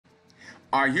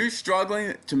Are you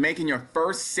struggling to making your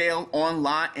first sale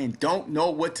online and don't know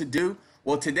what to do?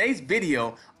 Well, today's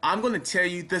video, I'm going to tell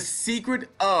you the secret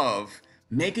of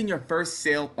making your first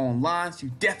sale online. So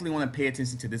you definitely want to pay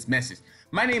attention to this message.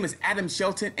 My name is Adam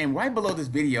Shelton, and right below this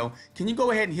video, can you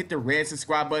go ahead and hit the red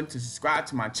subscribe button to subscribe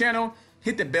to my channel?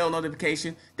 Hit the bell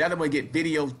notification. That way you get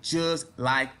videos just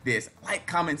like this. Like,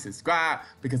 comment, subscribe,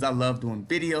 because I love doing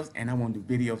videos and I want to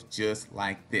do videos just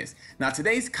like this. Now,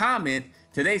 today's content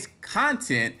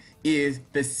is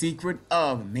the secret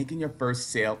of making your first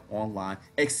sale online,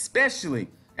 especially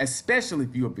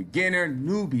if you're a beginner,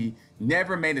 newbie,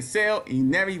 never made a sale, and you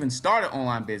never even started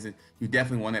online business. You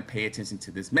definitely want to pay attention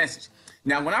to this message.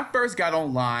 Now, when I first got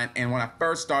online and when I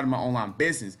first started my online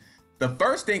business, the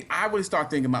first thing I would start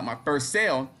thinking about my first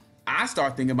sale, I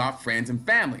start thinking about friends and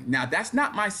family. Now, that's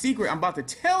not my secret I'm about to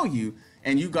tell you,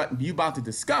 and you about to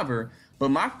discover. But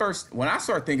what I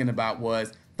started thinking about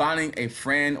was finding a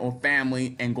friend or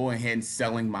family and going ahead and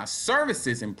selling my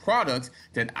services and products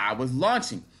that I was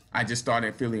launching. I just started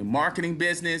an affiliate marketing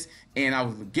business, and I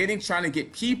was trying to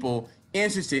get people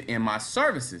interested in my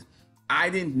services.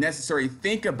 I didn't necessarily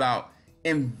think about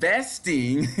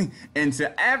investing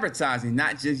into advertising,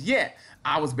 not just yet.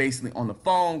 I was basically on the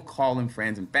phone calling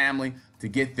friends and family to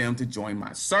get them to join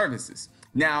my services.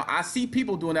 Now, I see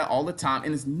people doing that all the time,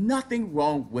 and there's nothing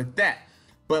wrong with that.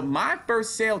 But my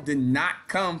first sale did not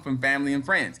come from family and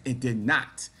friends. It did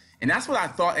not. And that's what I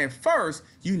thought at first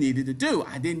you needed to do.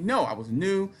 I didn't know. I was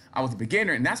new. I was a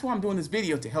beginner. And that's why I'm doing this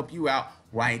video, to help you out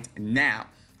right now.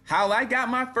 How I got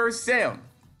my first sale.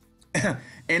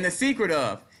 And the secret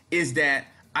of is that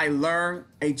I learned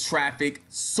a traffic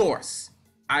source.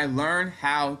 I learned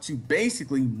how to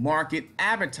basically market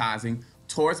advertising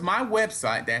towards my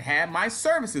website that had my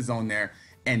services on there.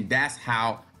 And that's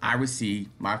how I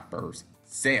received my first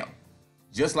sale.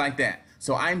 Just like that.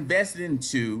 So I invested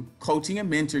into coaching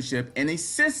and mentorship in a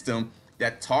system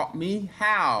that taught me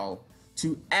how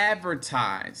to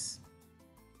advertise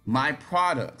my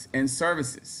products and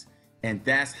services. And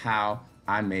that's how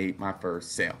I made my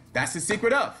first sale. That's the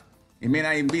secret of. It may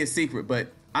not even be a secret,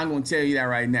 but I'm going to tell you that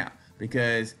right now,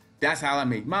 because that's how I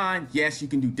made mine. Yes, you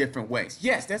can do different ways.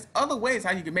 Yes, there's other ways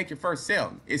how you can make your first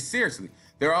sale. It's seriously,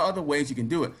 there are other ways you can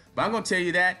do it. But I'm going to tell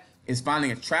you that is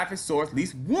finding a traffic source, at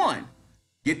least one.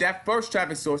 Get that first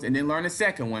traffic source and then learn the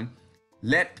second one.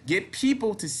 Get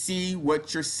people to see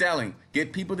what you're selling.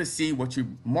 Get people to see what you're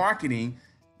marketing,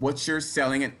 what you're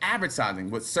selling and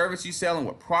advertising, what service you're selling,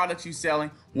 what products you're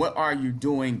selling, what are you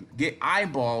doing. Get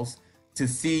eyeballs to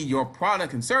see your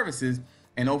product and services,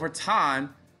 and over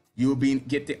time, you'll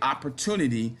get the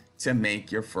opportunity to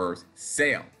make your first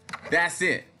sale. That's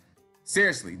it.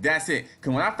 Seriously, that's it.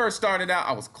 Because when I first started out,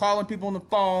 I was calling people on the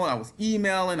phone, I was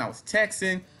emailing, I was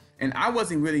texting, and I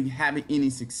wasn't really having any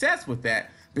success with that,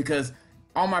 because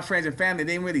all my friends and family,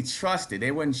 they didn't really trust it.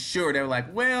 They weren't sure. They were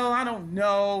like, well, I don't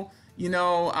know.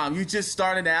 You just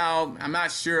started out. I'm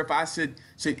not sure if I should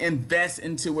invest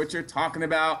into what you're talking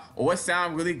about, or it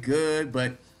sounds really good.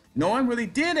 But no one really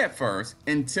did at first,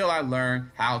 until I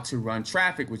learned how to run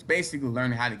traffic, which basically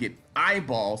learned how to get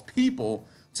eyeballs, people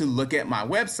to look at my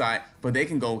website, but they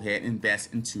can go ahead and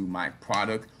invest into my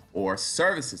product or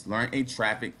services. Learn a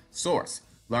traffic source.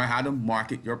 Learn how to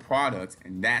market your products,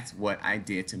 and that's what I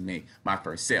did to make my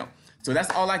first sale. So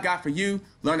that's all I got for you.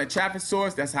 Learn a traffic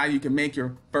source. That's how you can make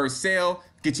your first sale,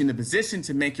 get you in the position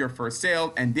to make your first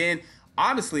sale. And then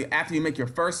obviously, after you make your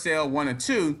first sale, 1 or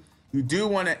 2, you do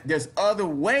want to, there's other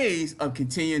ways of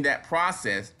continuing that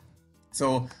process.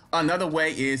 So another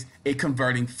way is a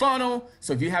converting funnel.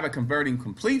 So if you have a converting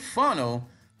complete funnel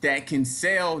that can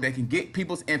sell, that can get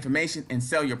people's information and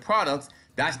sell your products,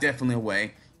 that's definitely a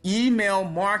way. Email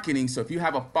marketing. So if you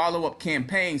have a follow-up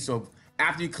campaign, so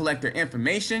after you collect their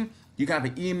information, you can have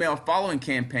an email following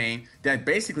campaign that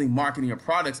basically marketing your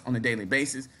products on a daily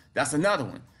basis. That's another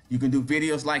one. You can do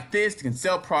videos like this. You can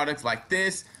sell products like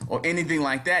this or anything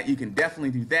like that. You can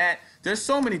definitely do that. There's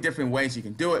so many different ways you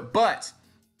can do it. But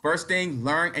first thing,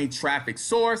 learn a traffic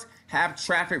source. Have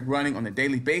traffic running on a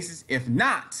daily basis. If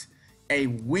not, a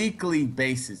weekly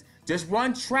basis. Just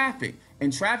run traffic.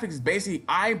 And traffic is basically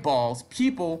eyeballs,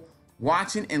 people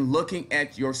watching and looking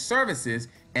at your services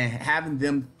and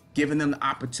giving them the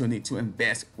opportunity to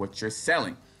invest what you're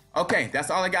selling. Okay, that's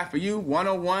all I got for you.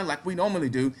 101, like we normally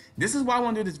do. This is why I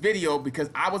want to do this video, because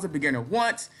I was a beginner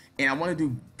once, and I want to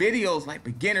do videos like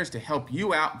beginners to help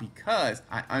you out, because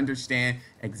I understand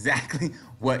exactly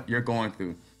what you're going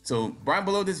through. So right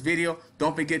below this video,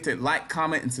 don't forget to like,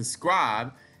 comment, and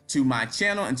subscribe to my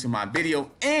channel and to my video.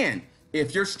 And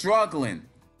if you're struggling,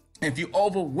 if you're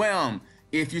overwhelmed,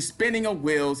 if you're spinning your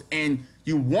wheels and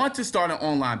You want to start an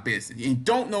online business and you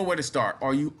don't know where to start,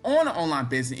 or you own an online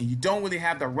business and you don't really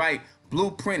have the right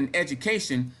blueprint and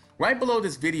education, right below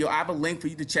this video, I have a link for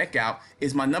you to check out.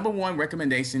 It's my #1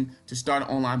 recommendation to start an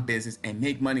online business and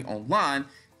make money online.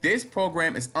 This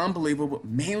program is unbelievable,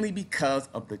 mainly because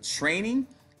of the training,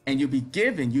 and you'll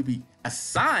be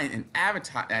assigned an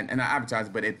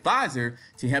advisor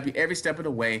to help you every step of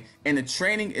the way. And the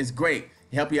training is great.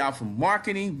 It help you out from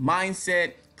marketing,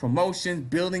 mindset, promotions,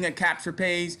 building a capture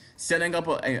page, setting up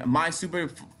a My Super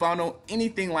funnel,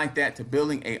 anything like that to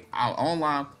building an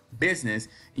online business.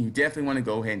 And you definitely want to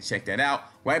go ahead and check that out.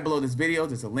 Right below this video,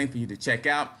 there's a link for you to check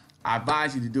out. I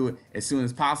advise you to do it as soon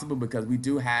as possible because we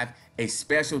do have a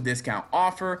special discount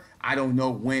offer. I don't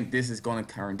know when this is going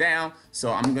to turn down,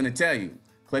 so I'm going to tell you.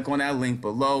 Click on that link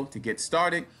below to get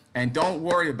started, and don't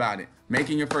worry about it.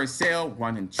 Making your first sale,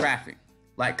 running traffic.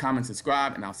 Like, comment,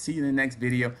 subscribe, and I'll see you in the next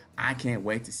video. I can't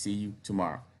wait to see you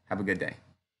tomorrow. Have a good day.